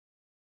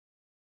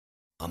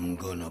I'm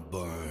gonna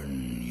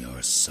burn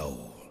your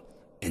soul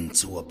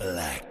into a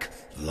black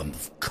lump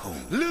of coal.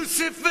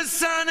 Lucifer,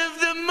 son of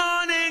the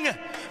morning,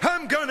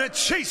 I'm gonna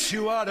chase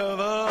you out of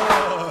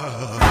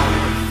earth.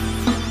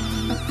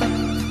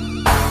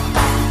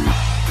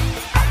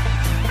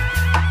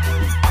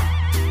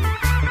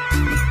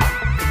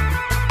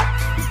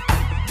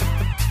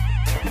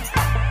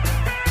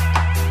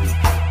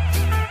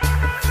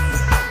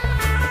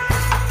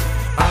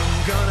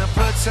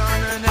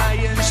 On an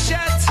iron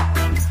shirt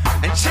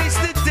and chase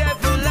the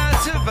devil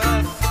out of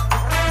earth.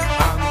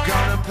 I'm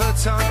gonna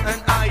put on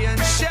an iron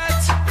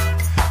shirt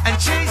and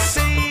chase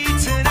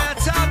Satan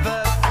out of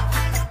earth.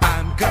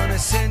 I'm gonna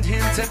send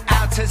him to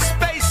outer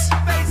space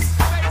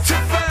to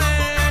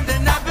find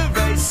another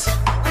race.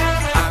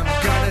 I'm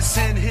gonna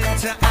send him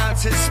to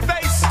outer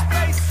space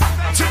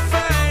to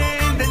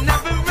find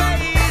another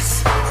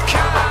race.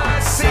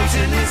 'Cause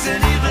Satan is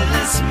an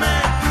evilest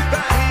man,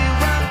 but he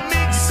won't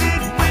mix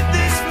it with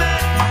this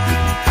man.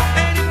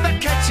 And if I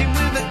catch him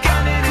with a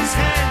gun in his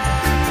hand,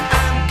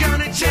 I'm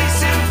gonna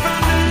chase him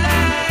from the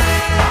land.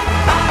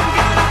 I'm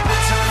gonna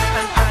put on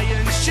an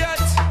iron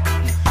shirt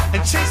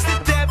and chase the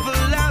devil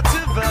out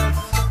of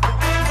earth.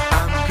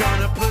 I'm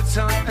gonna put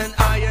on an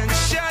iron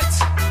shirt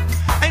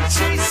and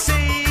chase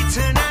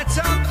Satan out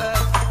of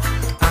earth.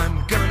 I'm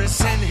gonna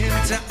send him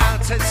to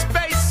outer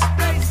space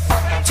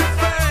to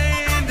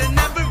find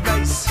another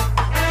race.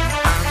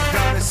 I'm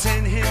gonna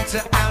send him to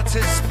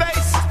outer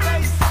space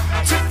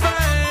to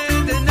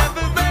find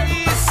another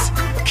race.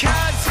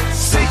 'Cause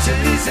Satan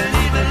is an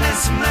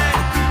evilest man,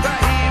 but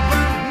he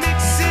won't mix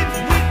it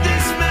with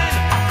this man.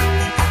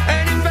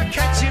 And if I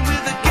catch him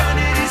with a gun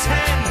in his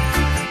hand,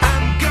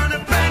 I'm gonna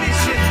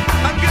banish him.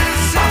 I'm gonna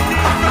send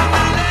him from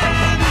the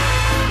land.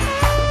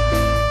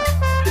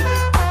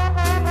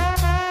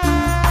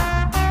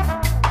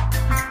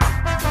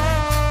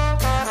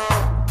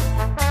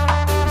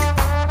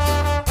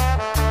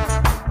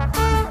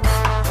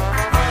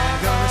 I'm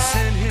gonna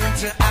send him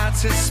to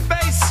outer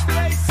space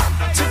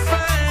to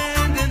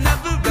find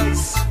another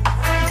race.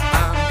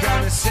 I'm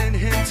gonna send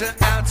him to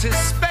outer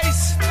space